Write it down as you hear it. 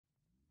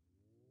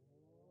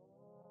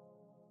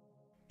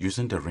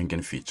Using the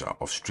ringing feature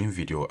of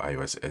StreamVideo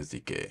iOS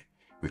SDK,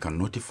 we can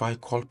notify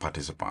call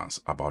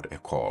participants about a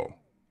call.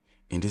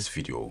 In this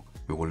video,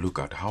 we will look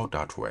at how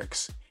that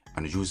works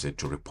and use it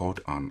to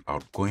report an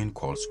outgoing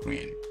call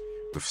screen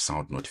with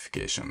sound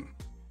notification.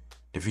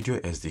 The Video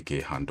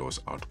SDK handles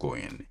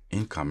outgoing,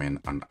 incoming,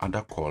 and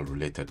other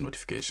call-related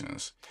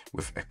notifications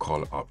with a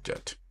call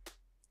object.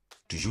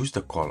 To use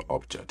the call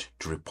object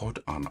to report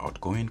an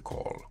outgoing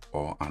call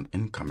or an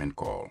incoming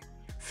call,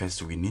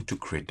 first we need to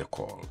create the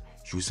call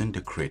using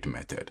the create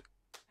method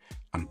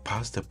and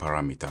pass the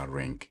parameter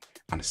ring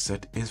and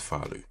set its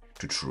value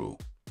to true.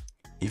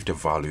 If the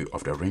value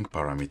of the ring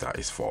parameter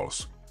is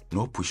false,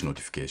 no push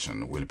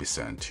notification will be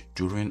sent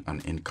during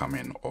an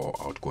incoming or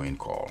outgoing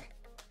call.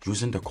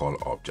 Using the call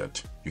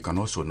object, you can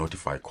also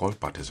notify call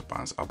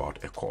participants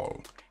about a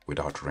call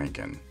without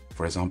ringing.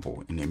 For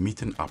example, in a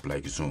meeting app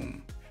like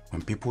Zoom,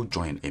 when people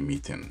join a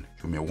meeting,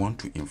 you may want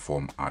to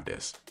inform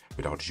others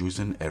without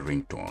using a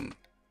ringtone.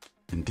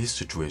 In this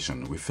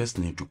situation, we first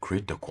need to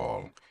create the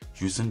call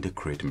using the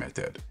create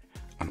method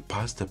and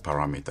pass the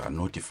parameter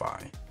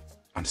notify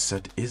and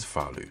set its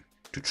value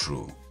to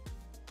true.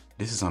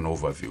 This is an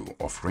overview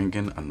of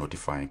ringing and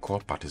notifying call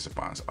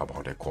participants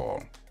about a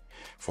call.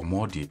 For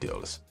more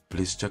details,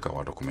 please check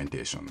our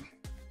documentation.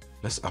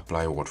 Let's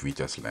apply what we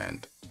just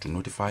learned to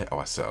notify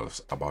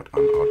ourselves about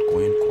an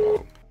outgoing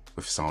call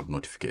with sound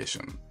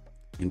notification.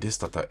 In this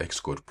Starter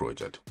Xcode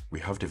project, we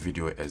have the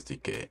Video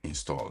SDK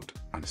installed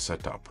and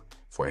set up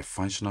for a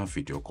functional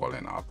video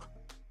calling app.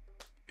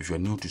 If you're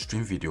new to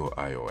StreamVideo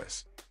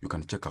iOS, you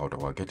can check out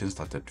our Getting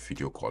Started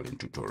video calling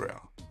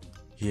tutorial.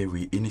 Here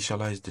we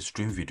initialize the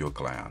StreamVideo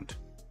client.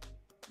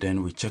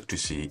 Then we check to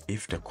see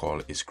if the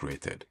call is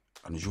created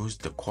and use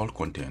the call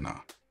container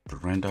to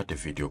render the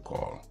video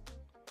call.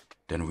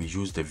 Then we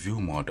use the view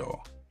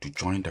model to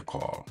join the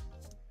call.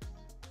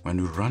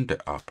 When we run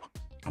the app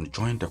and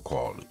join the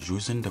call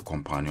using the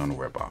companion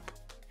web app,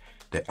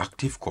 the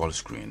active call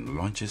screen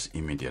launches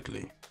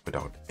immediately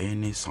without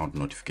any sound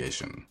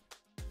notification.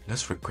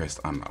 Let's request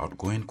an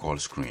outgoing call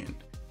screen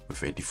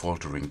with a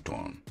default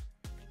ringtone.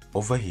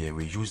 Over here,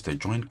 we use the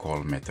join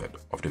call method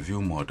of the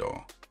view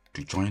model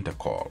to join the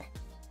call.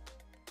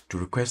 To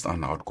request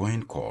an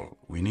outgoing call,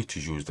 we need to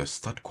use the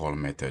start call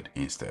method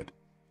instead.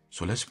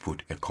 So let's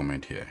put a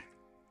comment here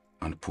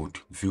and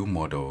put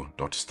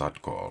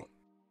viewModel.startCall.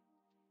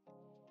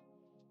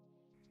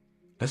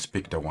 Let's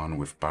pick the one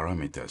with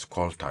parameters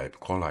call type,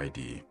 call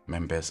ID,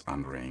 members,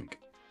 and ring.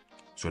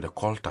 So the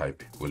call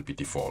type will be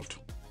default.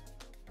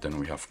 Then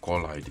we have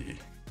call ID.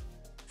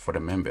 For the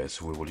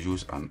members, we will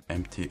use an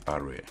empty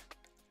array.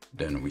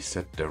 Then we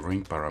set the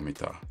ring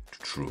parameter to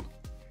true.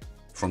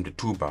 From the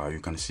toolbar, you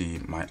can see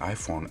my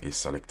iPhone is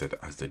selected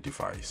as the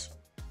device.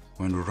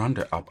 When we run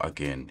the app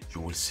again,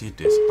 you will see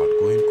this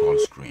outgoing call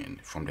screen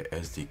from the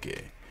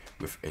SDK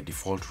with a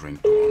default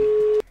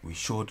ringtone. We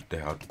showed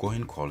the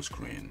outgoing call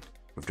screen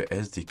with the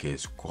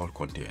SDK's call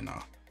container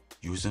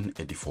using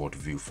a default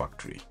view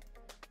factory.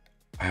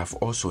 I have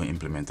also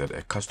implemented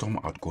a custom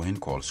outgoing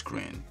call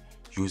screen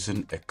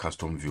using a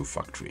custom view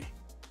factory.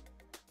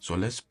 So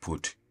let's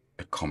put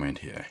a comment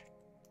here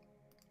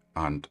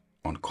and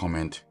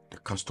uncomment the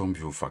custom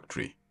view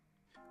factory.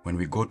 When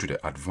we go to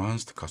the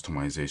advanced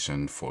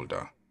customization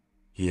folder,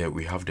 here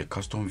we have the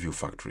custom view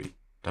factory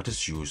that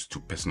is used to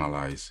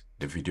personalize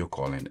the video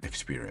calling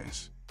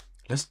experience.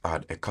 Let's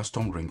add a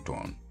custom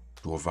ringtone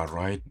to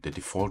override the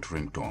default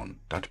ringtone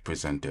that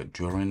presented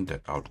during the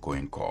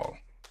outgoing call.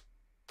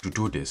 To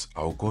do this,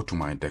 I'll go to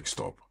my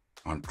desktop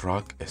and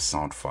drag a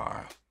sound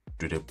file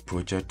to the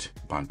project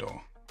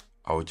bundle.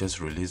 I'll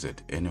just release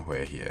it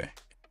anywhere here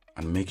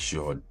and make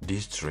sure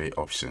these three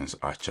options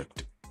are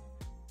checked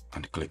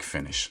and click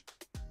finish.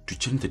 To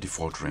change the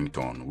default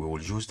ringtone, we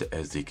will use the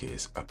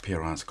SDK's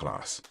appearance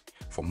class.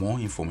 For more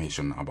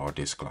information about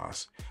this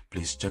class,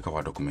 please check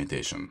our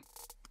documentation.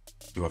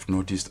 You have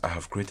noticed I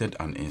have created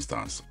an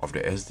instance of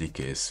the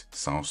SDK's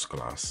sounds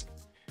class.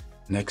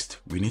 Next,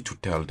 we need to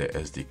tell the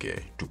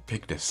SDK to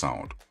pick the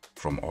sound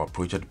from our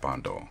project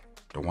bundle,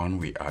 the one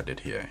we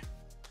added here,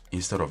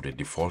 instead of the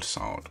default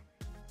sound.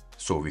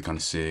 So we can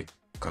say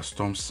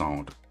custom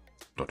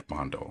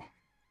sound.bundle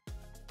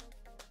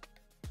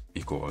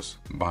equals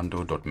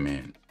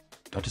bundle.main.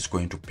 That is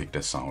going to pick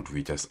the sound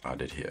we just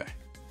added here.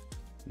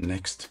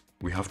 Next,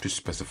 we have to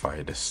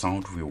specify the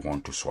sound we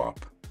want to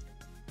swap.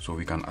 So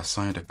we can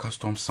assign the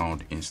custom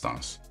sound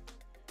instance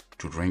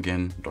to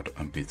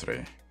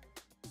ringing.mp3.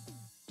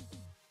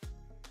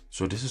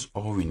 So this is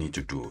all we need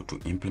to do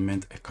to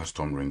implement a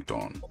custom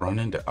ringtone.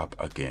 Running the app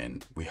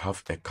again, we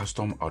have a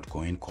custom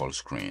outgoing call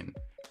screen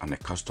and a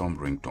custom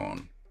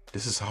ringtone.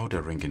 This is how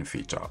the ringing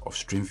feature of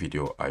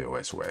StreamVideo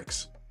iOS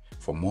works.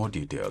 For more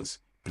details,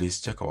 please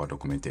check our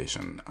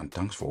documentation, and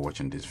thanks for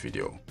watching this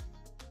video.